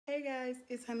Hey guys,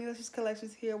 it's Honeylicious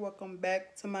Collections here. Welcome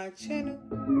back to my channel.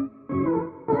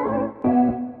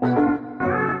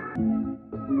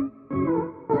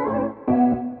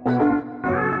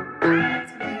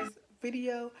 Today's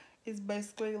video is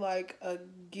basically like a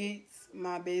get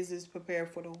my business prepared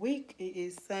for the week. It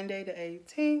is Sunday the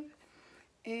 18th.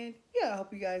 And yeah, I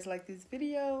hope you guys like this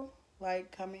video.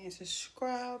 Like, comment, and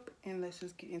subscribe. And let's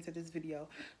just get into this video.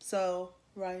 So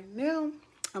right now,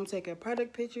 I'm taking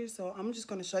product pictures. So I'm just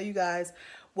going to show you guys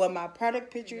what my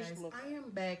product pictures look like. I am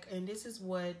back, and this is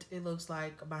what it looks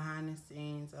like behind the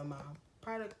scenes of my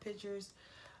product pictures.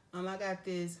 I got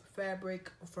this fabric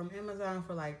from Amazon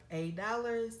for like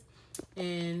 $8.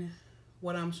 And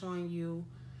what I'm showing you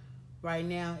right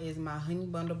now is my honey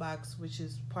bundle box, which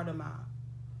is part of my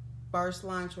first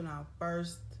launch when I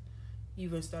first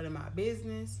even started my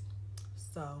business.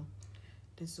 So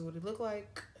this is what it looked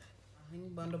like. My honey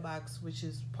bundle box, which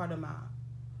is part of my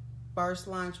first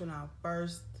launch when I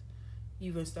first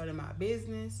even started my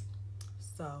business.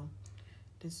 So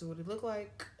this is what it looked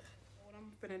like. What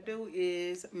I'm gonna do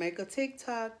is make a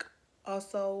TikTok,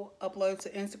 also upload to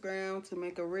Instagram to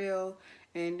make a reel,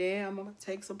 and then I'm gonna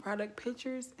take some product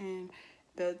pictures, and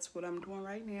that's what I'm doing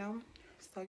right now.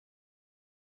 So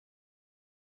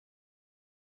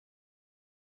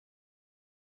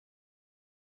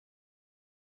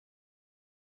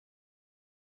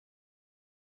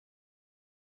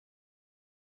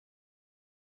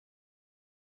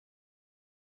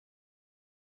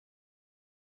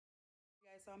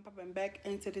so I'm popping back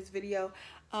into this video.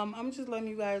 I'm just letting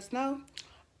you guys know,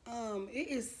 it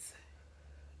is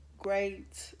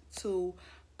great to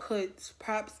put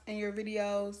props in your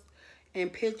videos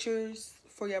and pictures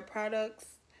for your products.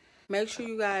 Make sure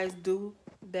you guys do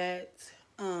that.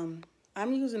 I'm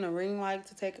using a ring light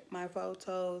to take my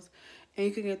photos, and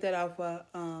you can get that off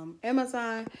of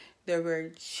Amazon. They're very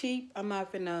cheap. I'm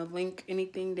not gonna link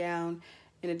anything down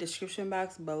in the description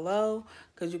box below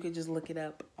because you can just look it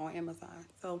up on Amazon.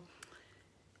 So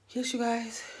yes, you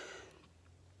guys,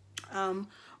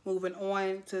 moving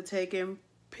on to taking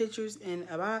pictures in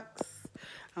a box.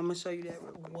 I'm gonna show you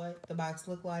what the box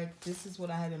looked like. This is what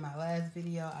I had in my last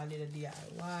video. I did a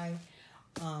DIY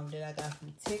that I got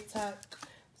from TikTok.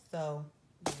 So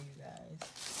there you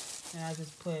guys. And I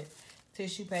just put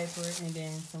tissue paper and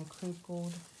then some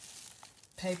crinkled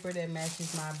paper that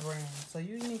matches my brand. So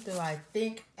you need to like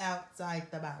think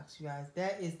outside the box, you guys.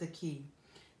 That is the key.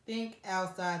 Think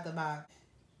outside the box.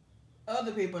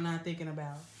 Other people not thinking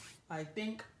about. Like,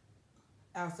 think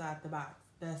outside the box.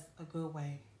 That's a good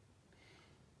way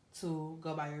to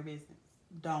go by your business.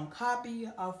 Don't copy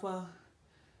off of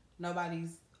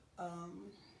nobody's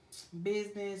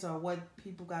business or what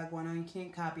people got going on. You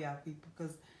can't copy off people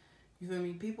because, you feel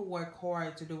me, people work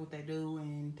hard to do what they do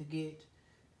and to get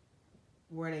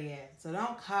where they at. So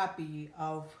don't copy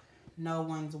off no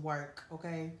one's work,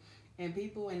 okay? And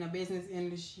people in the business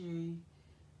industry,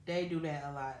 they do that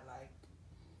a lot. Like,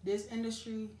 this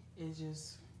industry is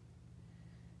just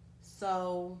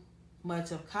so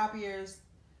much of copiers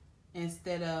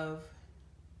instead of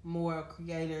more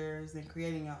creators and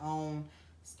creating your own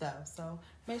stuff. So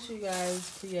make sure you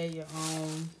guys create your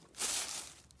own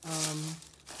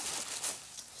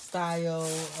style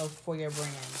for your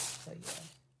brand. So yeah.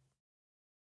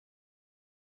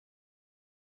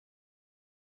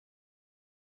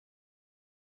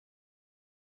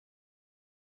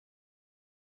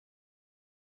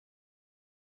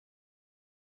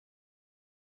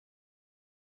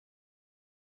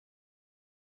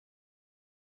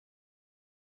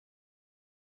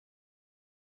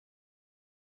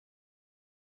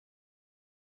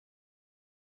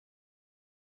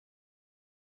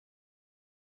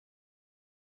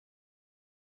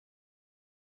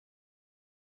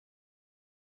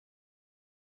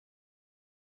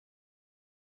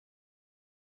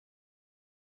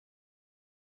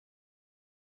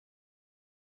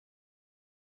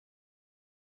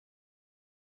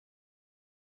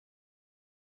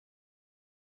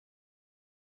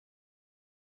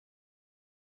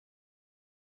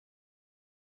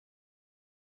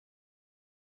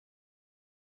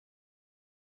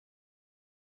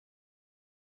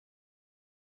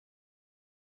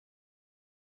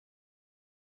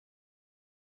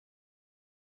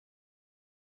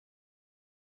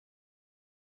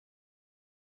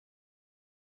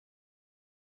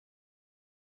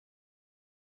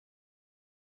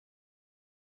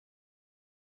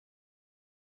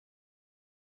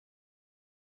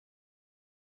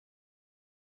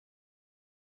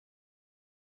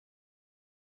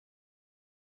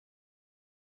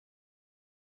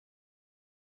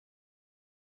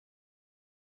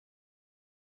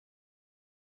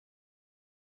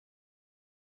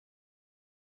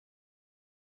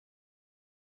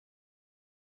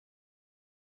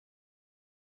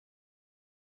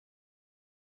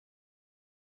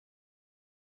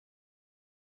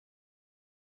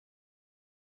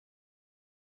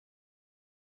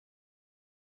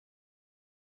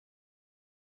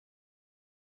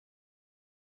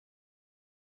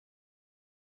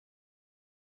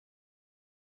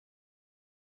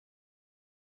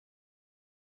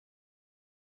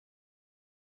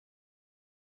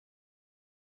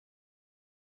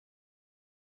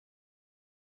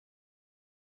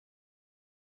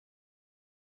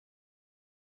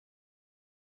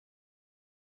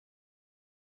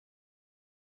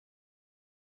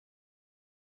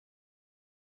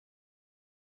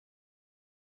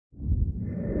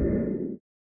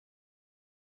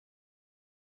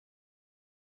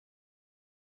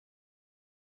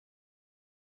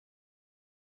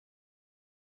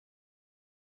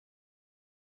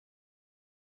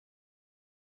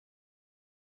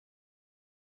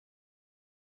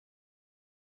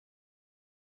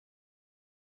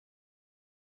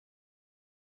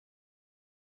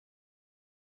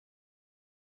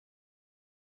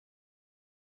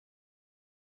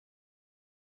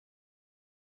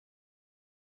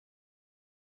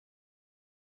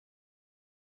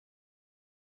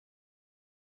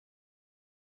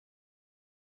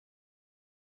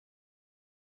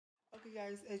 Okay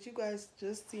guys, as you guys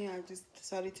just seen, I just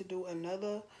decided to do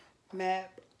another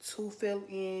map to fill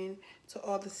in to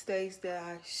all the states that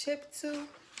I shipped to.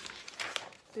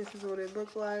 This is what it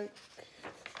looked like.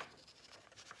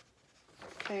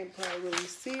 Can't probably really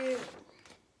see it,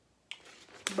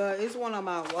 but it's one on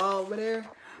my wall over there.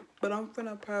 But I'm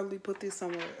gonna probably put this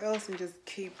somewhere else and just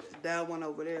keep that one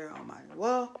over there on my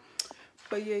wall.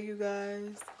 But yeah, you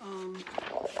guys,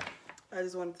 I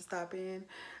just wanted to stop in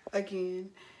again,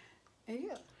 and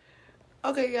yeah.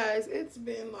 Okay guys, it's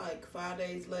been like 5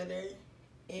 days later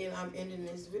and I'm ending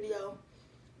this video,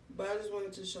 but I just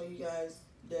wanted to show you guys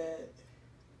that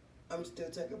I'm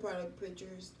still taking product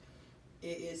pictures.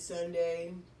 It is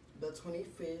Sunday the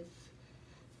 25th,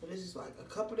 but this is like a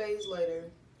couple days later.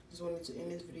 Just wanted to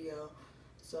end this video.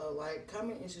 So like,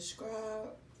 comment, and subscribe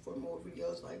for more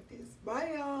videos like this.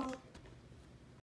 Bye y'all.